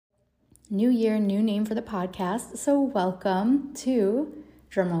New year, new name for the podcast. So welcome to,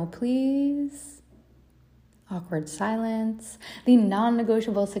 drumroll please, awkward silence, the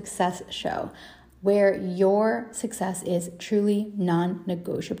non-negotiable success show, where your success is truly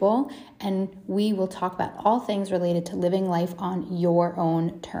non-negotiable, and we will talk about all things related to living life on your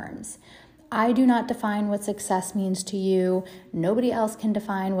own terms. I do not define what success means to you. Nobody else can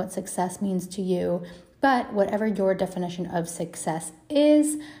define what success means to you, but whatever your definition of success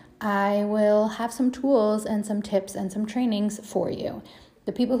is, I will have some tools and some tips and some trainings for you.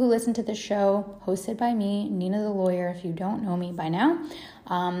 The people who listen to this show, hosted by me, Nina the Lawyer, if you don't know me by now,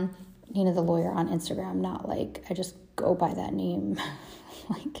 Nina the Lawyer on Instagram, not like I just go by that name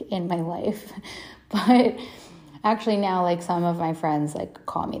like in my life. But actually now like some of my friends like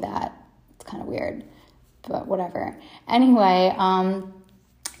call me that. It's kind of weird, but whatever. Anyway, a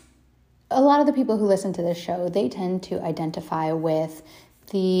lot of the people who listen to this show, they tend to identify with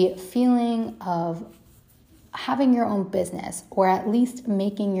the feeling of having your own business, or at least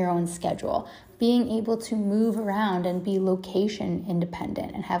making your own schedule, being able to move around and be location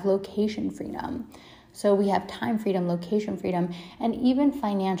independent and have location freedom. So we have time freedom, location freedom, and even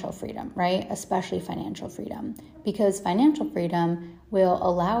financial freedom, right? Especially financial freedom, because financial freedom will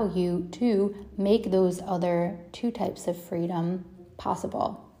allow you to make those other two types of freedom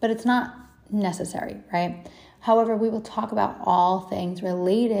possible, but it's not necessary, right? However, we will talk about all things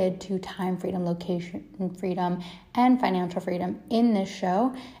related to time freedom, location freedom, and financial freedom in this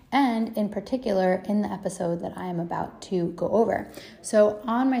show, and in particular in the episode that I am about to go over. So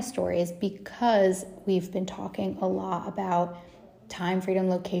on my stories, because we've been talking a lot about time freedom,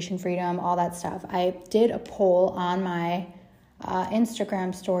 location freedom, all that stuff, I did a poll on my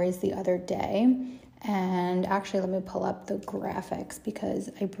Instagram stories the other day. And actually, let me pull up the graphics because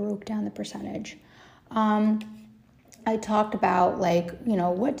I broke down the percentage. I talked about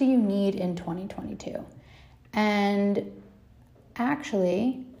what do you need in 2022? And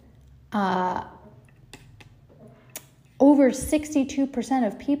actually, over 62%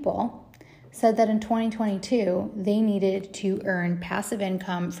 of people said that in 2022, they needed to earn passive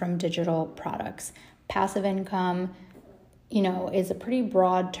income from digital products. Passive income, is a pretty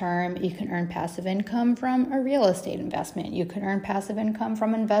broad term. You can earn passive income from a real estate investment. You can earn passive income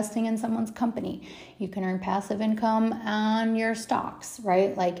from investing in someone's company. You can earn passive income on your stocks,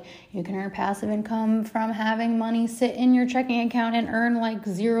 right? Like you can earn passive income from having money sit in your checking account and earn like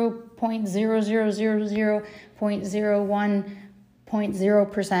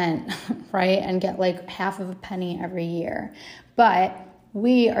 0.000001.0%, right? And get like half of a penny every year. But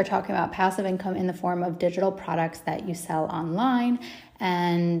we are talking about passive income in the form of digital products that you sell online.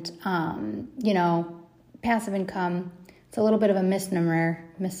 And, passive income, it's a little bit of a misnomer.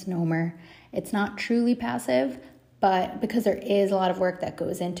 It's not truly passive, but because there is a lot of work that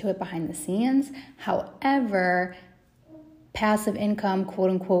goes into it behind the scenes. However, passive income, quote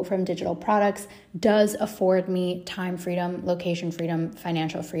unquote, from digital products does afford me time freedom, location freedom,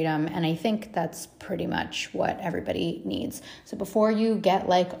 financial freedom. And I think that's pretty much what everybody needs. So before you get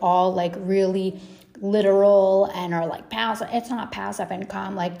all really literal and are like passive, it's not passive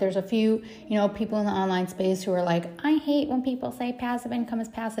income. Like there's a few, people in the online space who are like, I hate when people say passive income is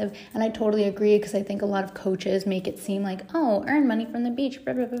passive. And I totally agree, because I think a lot of coaches make it seem like, oh, earn money from the beach,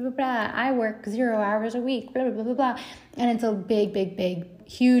 blah, blah, blah, blah, blah. I work 0 hours a week, blah, blah, blah, blah, blah. And it's a big,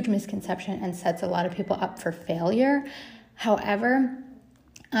 huge misconception and sets a lot of people up for failure. However,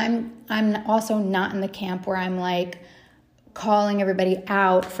 I'm also not in the camp where I'm like calling everybody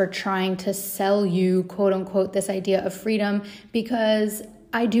out for trying to sell you, quote unquote, this idea of freedom, because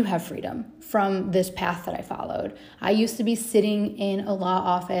I do have freedom from this path that I followed. I used to be sitting in a law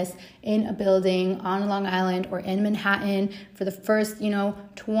office in a building on Long Island or in Manhattan for the first,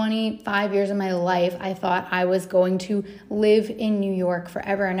 25 years of my life. I thought I was going to live in New York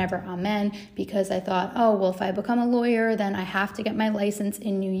forever and ever, amen, because I thought, oh, well, if I become a lawyer, then I have to get my license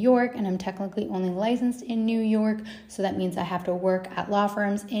in New York, and I'm technically only licensed in New York, so that means I have to work at law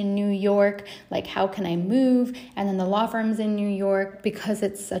firms in New York. Like, how can I move? And then the law firms in New York, because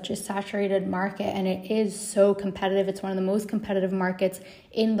it's such a saturated market and it is so competitive, it's one of the most competitive markets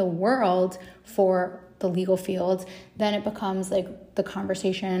in the world for the legal field, then it becomes like the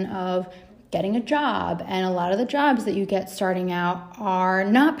conversation of getting a job. And a lot of the jobs that you get starting out are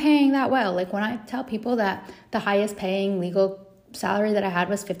not paying that well. Like when I tell people that the highest paying legal salary that I had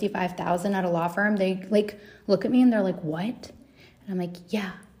was $55,000 at a law firm, they look at me and they're like, what? And I'm like,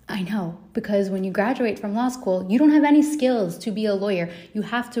 yeah, I know, because when you graduate from law school, you don't have any skills to be a lawyer. You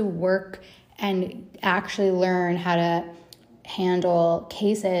have to work and actually learn how to handle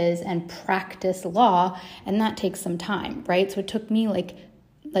cases and practice law, and that takes some time, right? So it took me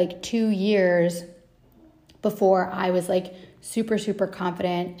like 2 years before I was like super, super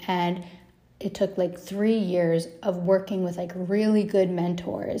confident. And it took like 3 years of working with like really good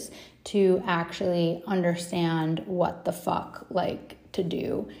mentors to actually understand what the fuck like to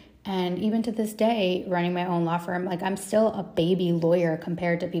do. And even to this day, running my own law firm, like I'm still a baby lawyer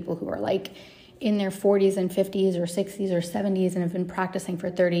compared to people who are like in their 40s and 50s or 60s or 70s and have been practicing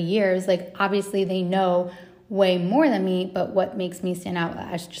for 30 years. Like obviously they know way more than me, but what makes me stand out,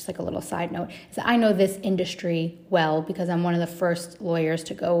 as just like a little side note, is that I know this industry well because I'm one of the first lawyers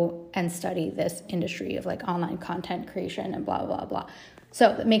to go and study this industry of like online content creation and blah, blah, blah.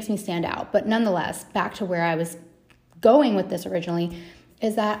 So that makes me stand out. But nonetheless, back to where I was going with this originally,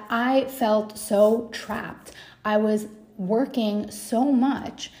 is that I felt so trapped. I was working so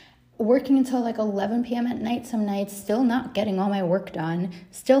much, working until like 11 p.m. at night some nights, still not getting all my work done,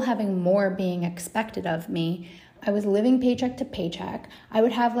 still having more being expected of me. I was living paycheck to paycheck. I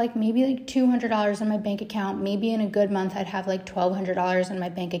would have like maybe like $200 in my bank account. Maybe in a good month, I'd have like $1,200 in my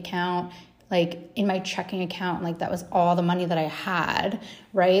bank account, like in my checking account. Like that was all the money that I had,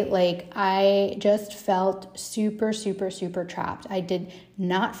 right? Like I just felt super, super, super trapped. I did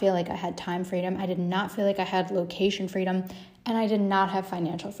not feel like I had time freedom. I did not feel like I had location freedom. And I did not have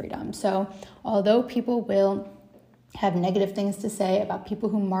financial freedom. So although people will have negative things to say about people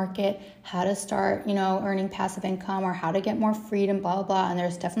who market how to start, earning passive income or how to get more freedom, blah, blah, blah, and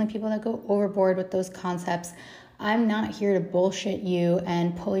there's definitely people that go overboard with those concepts, I'm not here to bullshit you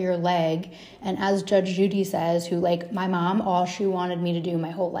and pull your leg. And as Judge Judy says, who like my mom, all she wanted me to do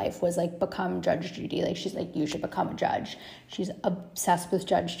my whole life was like become Judge Judy. Like she's like, you should become a judge. She's obsessed with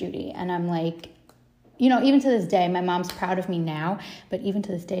Judge Judy. And I'm like, even to this day, my mom's proud of me now, but even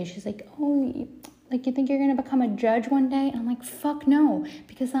to this day, she's like, oh, like you think you're going to become a judge one day? And I'm like, fuck no,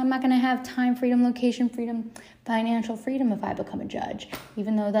 because I'm not going to have time freedom, location freedom, financial freedom if I become a judge.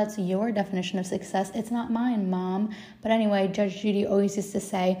 Even though that's your definition of success, it's not mine, Mom. But anyway, Judge Judy always used to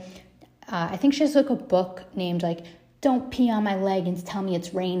say, I think she has like a book named like, Don't Pee on My Leg and Tell Me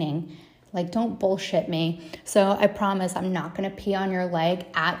It's Raining. Like, don't bullshit me. So I promise I'm not going to pee on your leg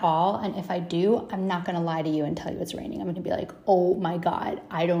at all. And if I do, I'm not going to lie to you and tell you it's raining. I'm going to be like, oh my God,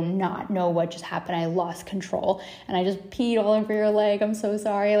 I do not know what just happened. I lost control and I just peed all over your leg. I'm so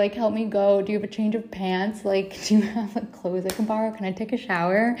sorry. Like, help me go. Do you have a change of pants? Like, do you have like clothes I can borrow? Can I take a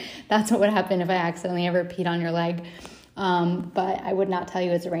shower? That's what would happen if I accidentally ever peed on your leg. But I would not tell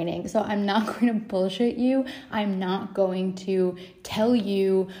you it's raining. So I'm not going to bullshit you. I'm not going to tell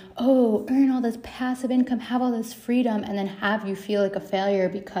you, oh, earn all this passive income, have all this freedom, and then have you feel like a failure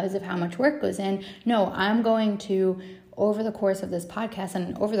because of how much work goes in. No, I'm going to, over the course of this podcast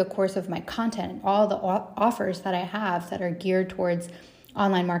and over the course of my content, and all the offers that I have that are geared towards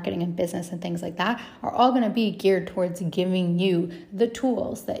online marketing and business and things like that are all going to be geared towards giving you the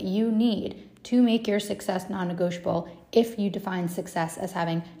tools that you need to make your success non-negotiable if you define success as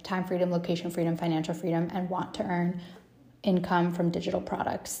having time freedom, location freedom, financial freedom, and want to earn income from digital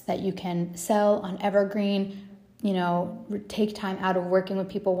products that you can sell on Evergreen, take time out of working with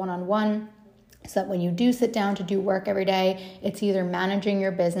people one-on-one so that when you do sit down to do work every day, it's either managing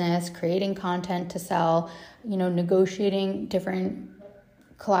your business, creating content to sell, negotiating different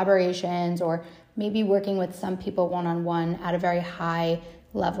collaborations, or maybe working with some people one-on-one at a very high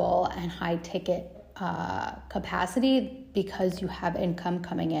level and high ticket capacity because you have income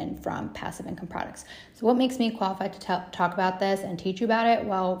coming in from passive income products. So what makes me qualified to talk about this and teach you about it?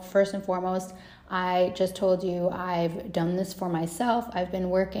 Well, first and foremost, I just told you I've done this for myself. I've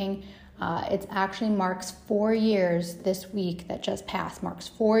been working. It actually marks 4 years this week that just passed, marks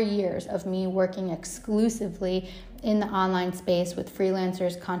 4 years of me working exclusively in the online space with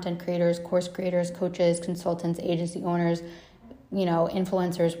freelancers, content creators, course creators, coaches, consultants, agency owners,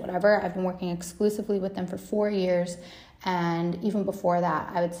 influencers, whatever. I've been working exclusively with them for 4 years. And even before that,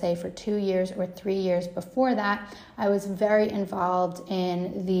 I would say for 2 years or 3 years before that, I was very involved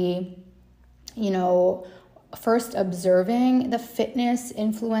in the, first observing the fitness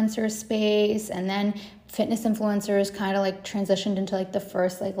influencer space, and then fitness influencers kind of like transitioned into like the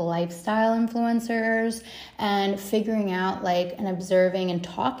first like lifestyle influencers, and figuring out like and observing and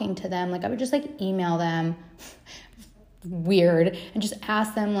talking to them. Like I would just like email them weird and just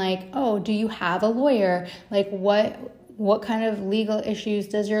ask them like, oh, do you have a lawyer? Like what kind of legal issues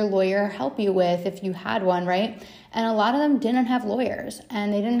does your lawyer help you with if you had one, right? And a lot of them didn't have lawyers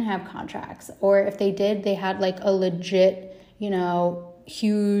and they didn't have contracts. Or if they did, they had like a legit,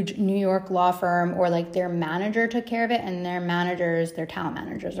 huge New York law firm, or like their manager took care of it, and their talent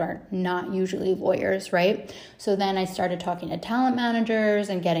managers are not usually lawyers, right? So then I started talking to talent managers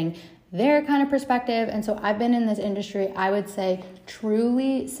and getting their kind of perspective. And so I've been in this industry, I would say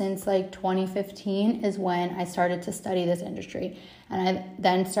truly since like 2015 is when I started to study this industry. And I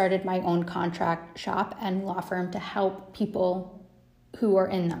then started my own contract shop and law firm to help people who are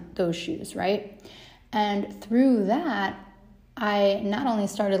in those shoes, right? And through that, I not only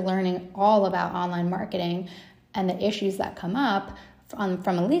started learning all about online marketing and the issues that come up from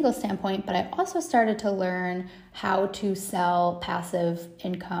a legal standpoint, but I also started to learn how to sell passive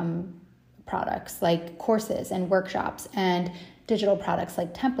income products like courses and workshops and digital products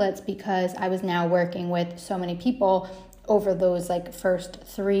like templates, because I was now working with so many people over those like first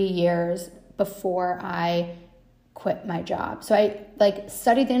 3 years before I quit my job. So I like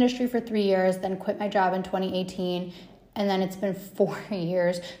studied the industry for 3 years, then quit my job in 2018, and then it's been 4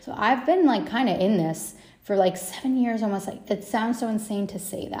 years. So I've been like kind of in this for like 7 years almost. Like, it sounds so insane to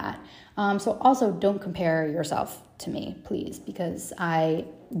say that. So also don't compare yourself to me, please, because I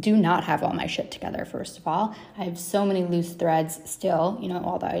do not have all my shit together, first of all. I have so many loose threads still,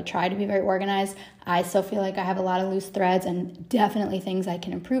 although I try to be very organized, I still feel like I have a lot of loose threads and definitely things I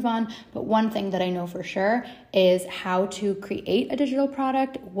can improve on. But one thing that I know for sure is how to create a digital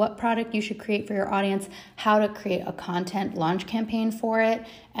product, what product you should create for your audience, how to create a content launch campaign for it,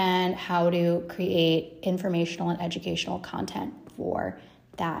 and how to create informational and educational content for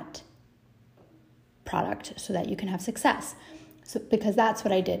that product so that you can have success. So because that's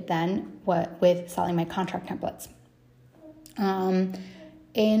what I did then with selling my contract templates.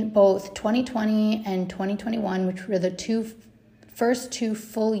 In both 2020 and 2021, which were the first two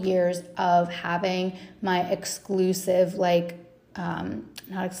full years of having my exclusive, not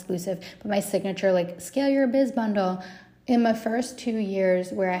exclusive, but my signature, Scale Your Biz bundle. In my first 2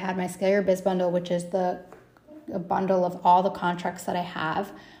 years where I had my Scale Your Biz bundle, which is a bundle of all the contracts that I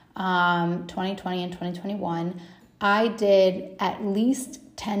have, 2020 and 2021, I did at least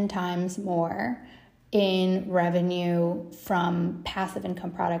 10 times more in revenue from passive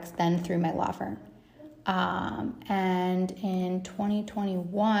income products than through my law firm. And in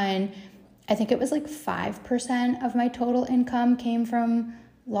 2021, I think it was 5% of my total income came from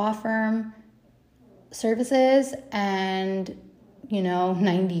law firm services, and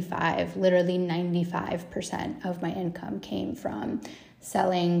literally 95% of my income came from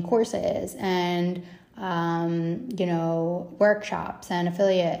selling courses and workshops and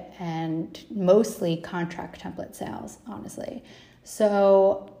affiliate and mostly contract template sales, honestly.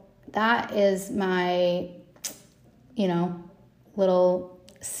 So that is my, little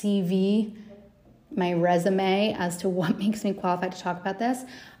CV, my resume as to what makes me qualified to talk about this.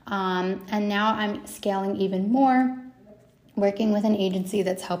 And now I'm scaling even more, working with an agency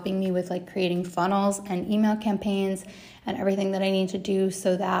that's helping me with creating funnels and email campaigns and everything that I need to do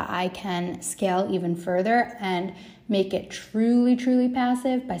so that I can scale even further and make it truly, truly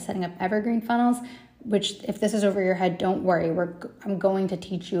passive by setting up evergreen funnels, which if this is over your head, don't worry. I'm going to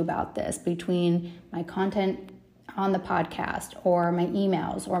teach you about this between my content on the podcast or my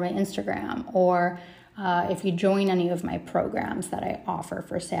emails or my Instagram, or if you join any of my programs that I offer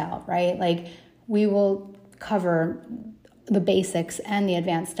for sale, right? We will cover the basics and the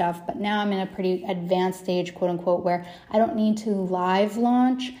advanced stuff, but now I'm in a pretty advanced stage, quote unquote, where I don't need to live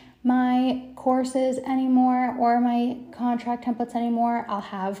launch my courses anymore or my contract templates anymore. I'll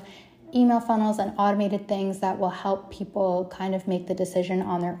have email funnels and automated things that will help people kind of make the decision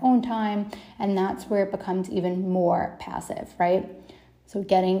on their own time, and that's where it becomes even more passive, right? So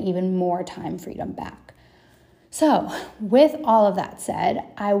getting even more time freedom back. So with all of that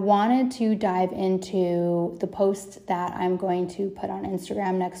said, I wanted to dive into the post that I'm going to put on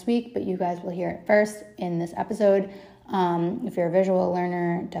Instagram next week, but you guys will hear it first in this episode. If you're a visual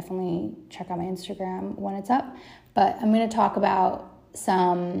learner, definitely check out my Instagram when it's up. But I'm going to talk about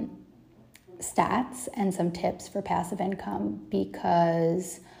some stats and some tips for passive income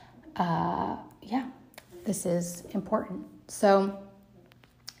because, this is important. So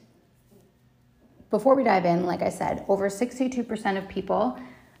before we dive in, like I said, over 62% of people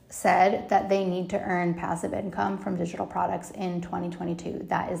said that they need to earn passive income from digital products in 2022.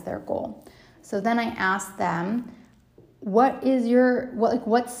 That is their goal. So then I asked them,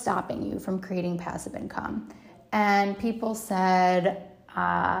 what's stopping you from creating passive income? And people said,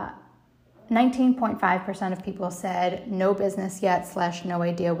 19.5% of people said no business yet / no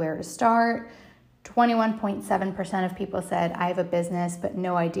idea where to start. 21.7% of people said I have a business but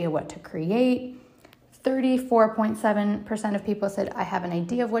no idea what to create. 34.7% of people said I have an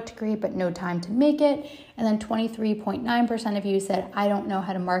idea of what to create but no time to make it. And then 23.9% of you said I don't know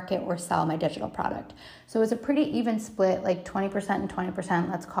how to market or sell my digital product. So it's a pretty even split, 20% and 20%,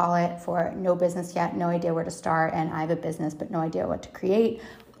 let's call it, for no business yet, no idea where to start, and I have a business but no idea what to create.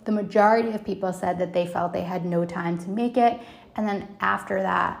 the majority of people said that they felt they had no time to make it. And then after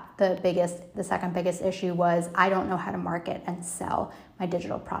that, the second biggest issue was, I don't know how to market and sell my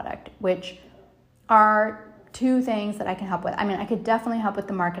digital product, which are two things that I can help with. I mean, I could definitely help with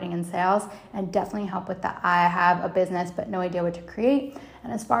the marketing and sales, and definitely help with the I have a business but no idea what to create.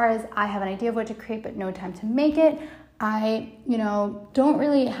 And as far as I have an idea of what to create but no time to make it, I, don't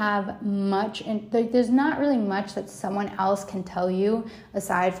really have much, and there's not really much that someone else can tell you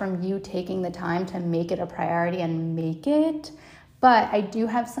aside from you taking the time to make it a priority and make it. But I do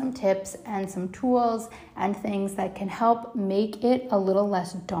have some tips and some tools and things that can help make it a little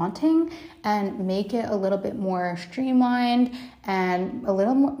less daunting and make it a little bit more streamlined and a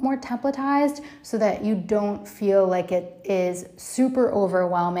little more templatized, so that you don't feel like it is super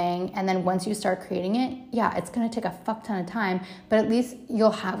overwhelming. And then once you start creating it, yeah, it's going to take a fuck ton of time, but at least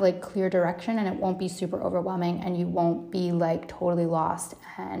you'll have like clear direction and it won't be super overwhelming and you won't be like totally lost,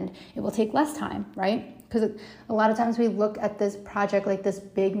 and it will take less time, right? Because a lot of times we look at this project like this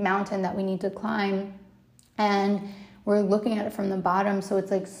big mountain that we need to climb, and we're looking at it from the bottom, so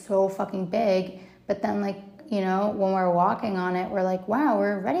it's like so fucking big. But then like, when we're walking on it, we're like, wow,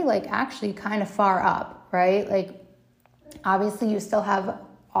 we're already like actually kind of far up, right? Like obviously you still have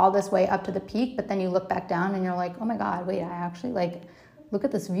all this way up to the peak, but then you look back down and you're like, oh my God, wait, I actually like look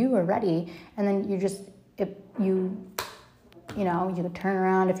at this view already. And then you just, you could turn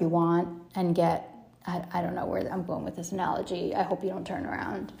around if you want and get, I don't know where I'm going with this analogy. I hope you don't turn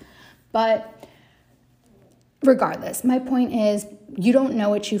around. But regardless, my point is, you don't know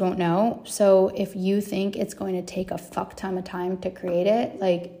what you don't know. So if you think it's going to take a fuck ton of time to create it,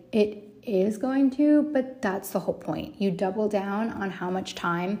 like it is going to, but that's the whole point. You double down on how much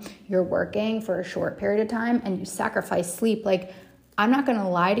time you're working for a short period of time, and you sacrifice sleep. Like, I'm not going to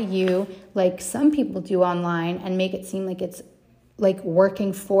lie to you like some people do online and make it seem like it's like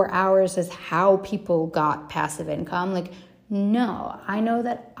working 4 hours is how people got passive income. Like, no, I know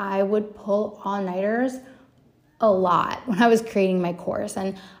that I would pull all-nighters a lot when I was creating my course,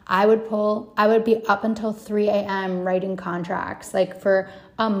 and I would be up until 3 a.m. writing contracts, like for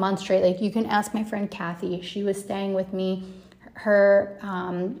a month straight. Like, you can ask my friend Kathy. She was staying with me. Her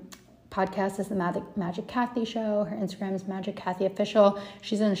podcast is the Magic Kathy Show. Her Instagram is Magic Kathy Official.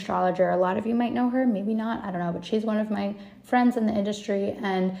 She's an astrologer. A lot of you might know her, maybe not, I don't know, but she's one of my friends in the industry,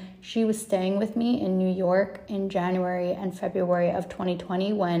 and she was staying with me in New York in January and February of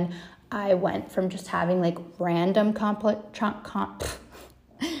 2020 when I went from just having like random contract templates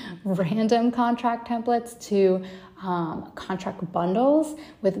to contract bundles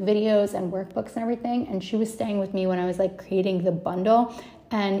with videos and workbooks and everything. And she was staying with me when I was like creating the bundle.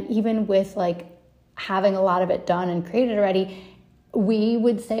 And even with like having a lot of it done and created already, we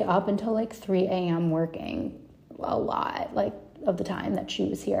would stay up until like 3 a.m. working a lot, like of the time that she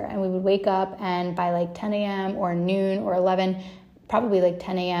was here. And we would wake up, and by like 10 a.m. or noon or 11, probably like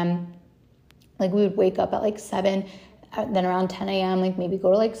 10 a.m., like we would wake up at like 7, then around 10 a.m., like maybe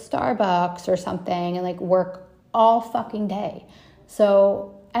go to like Starbucks or something and like work all fucking day.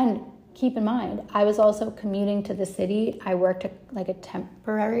 So, and keep in mind, I was also commuting to the city. I worked like a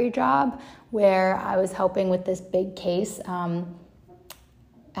temporary job where I was helping with this big case.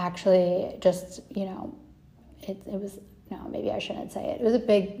 Actually, just, it was, no, maybe I shouldn't say it. It was a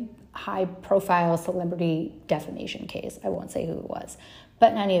big, high-profile celebrity defamation case. I won't say who it was.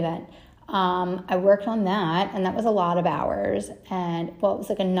 But in any event, I worked on that, and that was a lot of hours. And, well, it was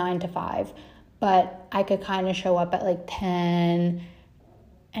like a 9 to 5. But I could kind of show up at like 10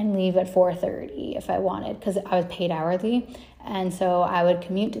 and leave at 4:30 if I wanted, because I was paid hourly. And so I would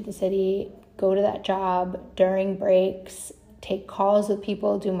commute to the city, go to that job during breaks, take calls with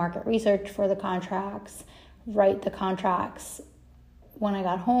people, do market research for the contracts, write the contracts when I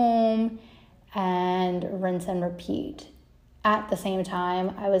got home, and rinse and repeat. At the same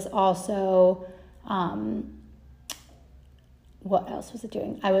time, I was also, what else was I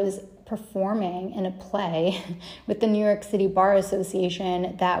doing? I was performing in a play with the New York City Bar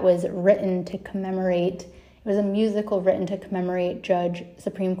Association that was written to commemorate, it was a musical written to commemorate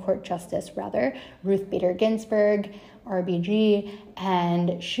Supreme Court Justice Ruth Bader Ginsburg, RBG,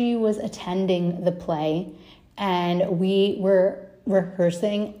 and she was attending the play, and we were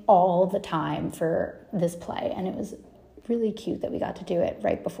rehearsing all the time for this play, and it was really cute that we got to do it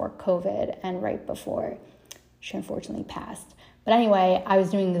right before COVID and right before she unfortunately passed. But anyway, I was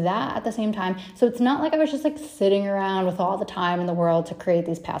doing that at the same time. So it's not like I was just like sitting around with all the time in the world to create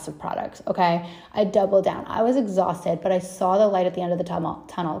these passive products, okay? I doubled down. I was exhausted, but I saw the light at the end of the tunnel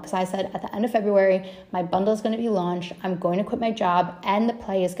because I said at the end of February, my bundle is going to be launched. I'm going to quit my job and the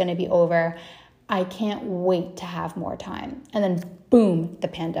play is going to be over. I can't wait to have more time. And then boom, the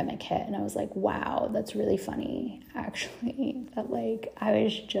pandemic hit. And I was like, wow, that's really funny, actually. That like, I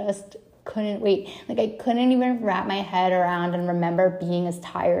was just couldn't wait. Like I couldn't even wrap my head around and remember being as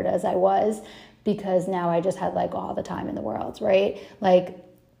tired as I was, because now I just had like all the time in the world, right? Like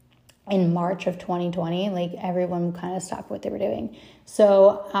in March of 2020, like everyone kind of stopped what they were doing.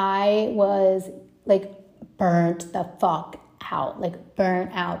 So I was like burnt the fuck out, like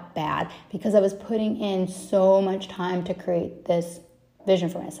burnt out bad, because I was putting in so much time to create this vision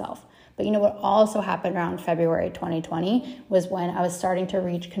for myself. But you know what also happened around February 2020 was when I was starting to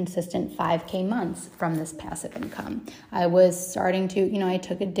reach consistent 5K months from this passive income. I was starting to, I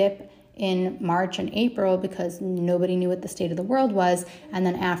took a dip in March and April because nobody knew what the state of the world was. And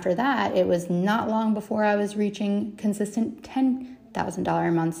then after that, it was not long before I was reaching consistent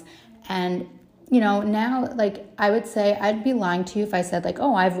 $10,000 months. And now, like, I would say I'd be lying to you if I said, like,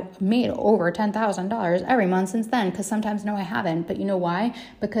 oh, I've made over $10,000 every month since then, because sometimes, no, I haven't. But you know why?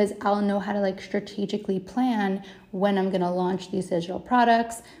 Because I'll know how to, like, strategically plan when I'm going to launch these digital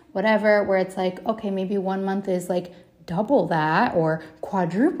products, whatever, where it's like, okay, maybe 1 month is, like, double that or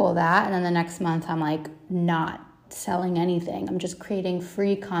quadruple that. And then the next month, I'm, like, not selling anything. I'm just creating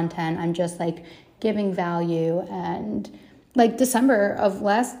free content. I'm just, like, giving value. And like December of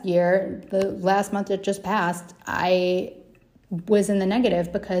last year, the last month that just passed, I was in the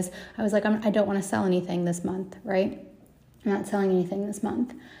negative because I was like, I don't want to sell anything this month, right? I'm not selling anything this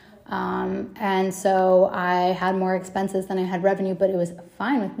month. And so I had more expenses than I had revenue, but it was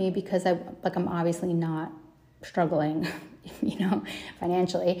fine with me because I'm obviously not struggling,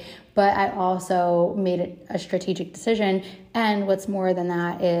 financially, but I also made it a strategic decision. And what's more than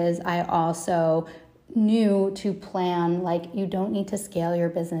that is I also knew to plan, like, you don't need to scale your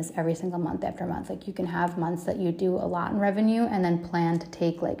business every single month after month. Like, you can have months that you do a lot in revenue and then plan to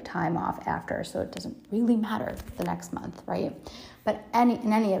take like time off after, so it doesn't really matter the next month, right? But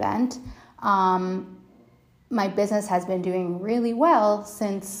in any event, my business has been doing really well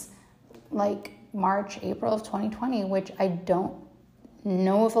since like March, April of 2020, which I don't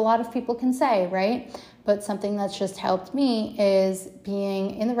know if a lot of people can say, right? But something that's just helped me is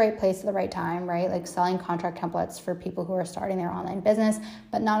being in the right place at the right time, right? Like selling contract templates for people who are starting their online business.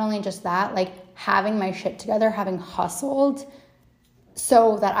 But not only just that, like having my shit together, having hustled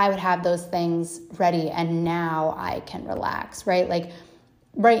so that I would have those things ready, and now I can relax, right? Like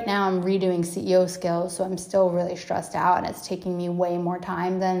right now I'm redoing CEO skills, so I'm still really stressed out, and it's taking me way more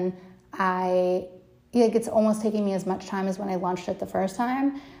time than it's almost taking me as much time as when I launched it the first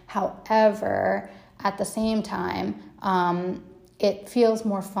time. However, at the same time, it feels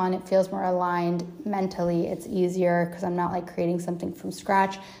more fun. It feels more aligned mentally. It's easier because I'm not like creating something from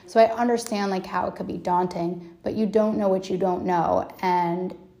scratch. So I understand like how it could be daunting, but you don't know what you don't know.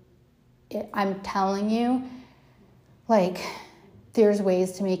 And I'm telling you, like, there's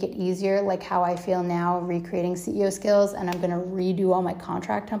ways to make it easier, like how I feel now recreating CEO skills, and I'm going to redo all my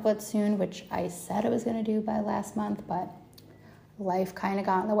contract templates soon, which I said I was going to do by last month, but life kind of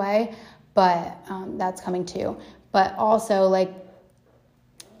got in the way, but that's coming too. But also like,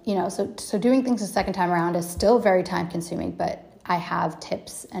 so doing things a second time around is still very time consuming, but I have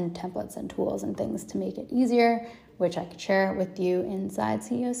tips and templates and tools and things to make it easier, which I could share with you inside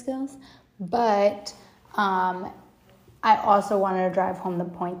CEO skills. But I also wanted to drive home the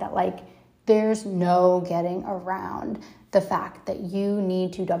point that like there's no getting around the fact that you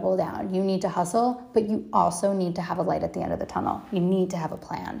need to double down. You need to hustle, but you also need to have a light at the end of the tunnel. You need to have a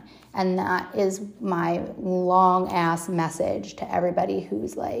plan. And that is my long ass message to everybody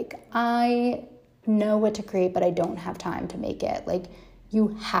who's like, I know what to create, but I don't have time to make it. Like, you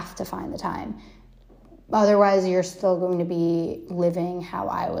have to find the time. Otherwise, you're still going to be living how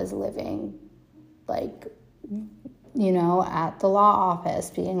I was living, like, at the law office,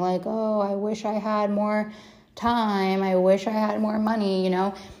 being like, oh, I wish I had more time. I wish I had more money,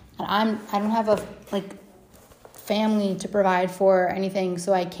 and I don't have a family to provide for or anything,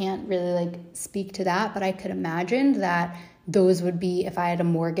 so I can't really speak to that, but I could imagine that those would be if I had a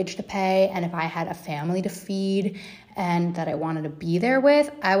mortgage to pay and if I had a family to feed and that I wanted to be there with.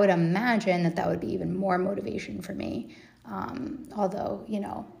 I would imagine that would be even more motivation for me. Although,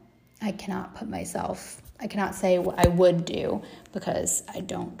 I cannot say what I would do because I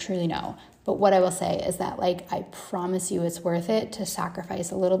don't truly know. But what I will say is that, I promise you it's worth it to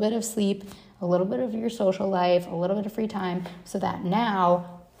sacrifice a little bit of sleep, a little bit of your social life, a little bit of free time, so that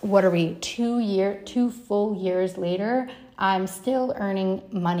now, what are we, 2 full years later, I'm still earning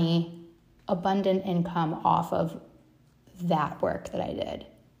money, abundant income off of that work that I did,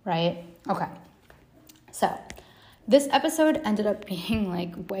 right? Okay. So this episode ended up being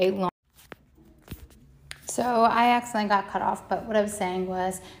way long. So I accidentally got cut off, but what I was saying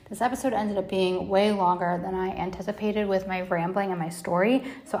was this episode ended up being way longer than I anticipated with my rambling and my story.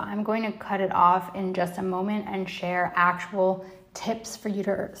 So I'm going to cut it off in just a moment and share actual tips for you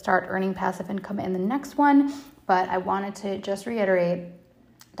to start earning passive income in the next one. But I wanted to just reiterate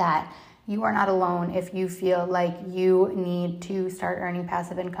that you are not alone if you feel like you need to start earning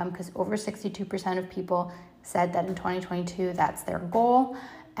passive income, because over 62% of people said that in 2022 that's their goal.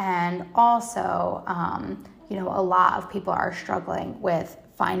 And also, a lot of people are struggling with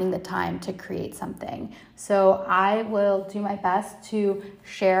finding the time to create something. So I will do my best to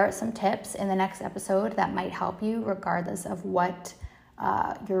share some tips in the next episode that might help you regardless of what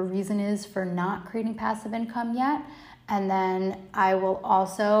your reason is for not creating passive income yet. And then I will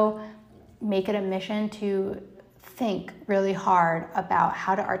also make it a mission to think really hard about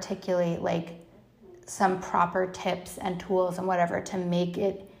how to articulate like some proper tips and tools and whatever to make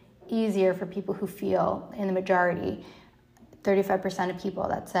it easier for people who feel, in the majority, 35% of people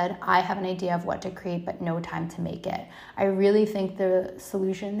that said, I have an idea of what to create, but no time to make it. I really think the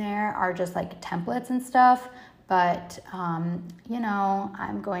solution there are just like templates and stuff, but,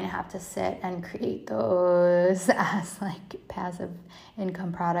 I'm going to have to sit and create those as like passive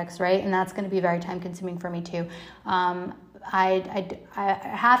income products, right? And that's going to be very time consuming for me too. I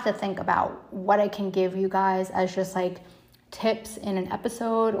have to think about what I can give you guys as just like tips in an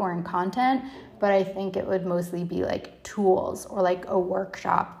episode or in content, but I think it would mostly be like tools or like a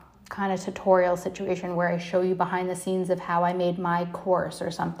workshop kind of tutorial situation where I show you behind the scenes of how I made my course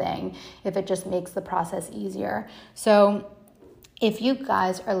or something, if it just makes the process easier. So if you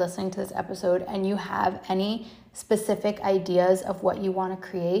guys are listening to this episode and you have any specific ideas of what you want to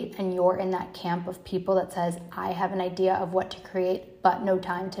create, and you're in that camp of people that says, I have an idea of what to create, but no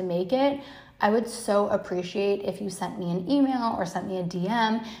time to make it, I would so appreciate if you sent me an email or sent me a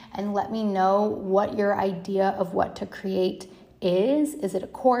DM and let me know what your idea of what to create is. Is it a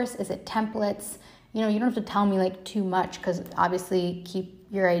course? Is it templates? You don't have to tell me like too much, because obviously keep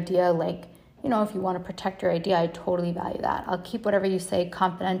your idea like, if you want to protect your idea, I totally value that. I'll keep whatever you say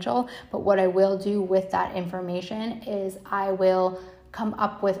confidential, but what I will do with that information is I will come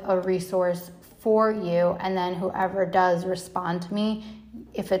up with a resource for you, and then whoever does respond to me,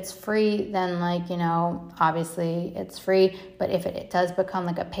 if it's free, then obviously it's free, but if it does become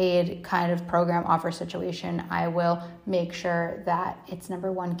like a paid kind of program offer situation, I will make sure that it's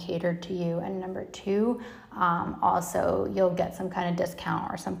number one, catered to you, and number two, also you'll get some kind of discount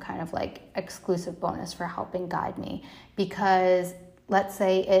or some kind of like exclusive bonus for helping guide me. Because let's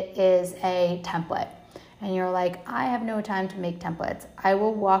say it is a template and you're like, I have no time to make templates. I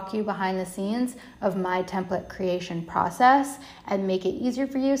will walk you behind the scenes of my template creation process and make it easier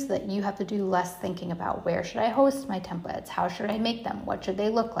for you so that you have to do less thinking about where should I host my templates? How should I make them? What should they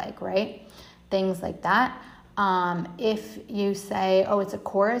look like, right? Things like that. If you say, oh, it's a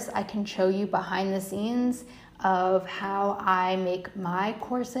course, I can show you behind the scenes of how I make my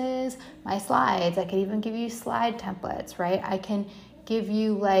courses, my slides. I could even give you slide templates, right? I can give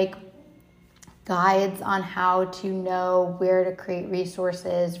you like guides on how to know where to create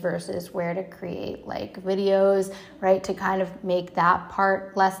resources versus where to create like videos, right? To kind of make that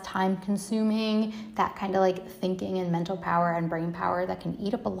part less time consuming, that kind of like thinking and mental power and brain power that can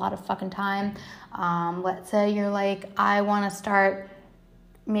eat up a lot of fucking time. Let's say you're like, I want to start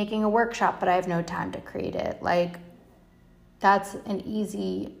making a workshop, but I have no time to create it. Like, that's an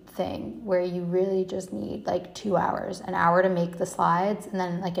easy thing where you really just need like 2 hours, an hour to make the slides and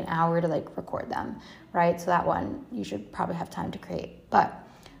then like an hour to like record them, right? So that one you should probably have time to create. But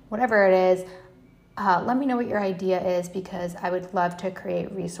whatever it is, let me know what your idea is, because I would love to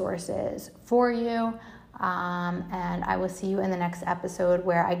create resources for you. And I will see you in the next episode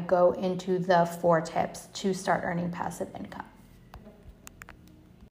where I go into the 4 tips to start earning passive income.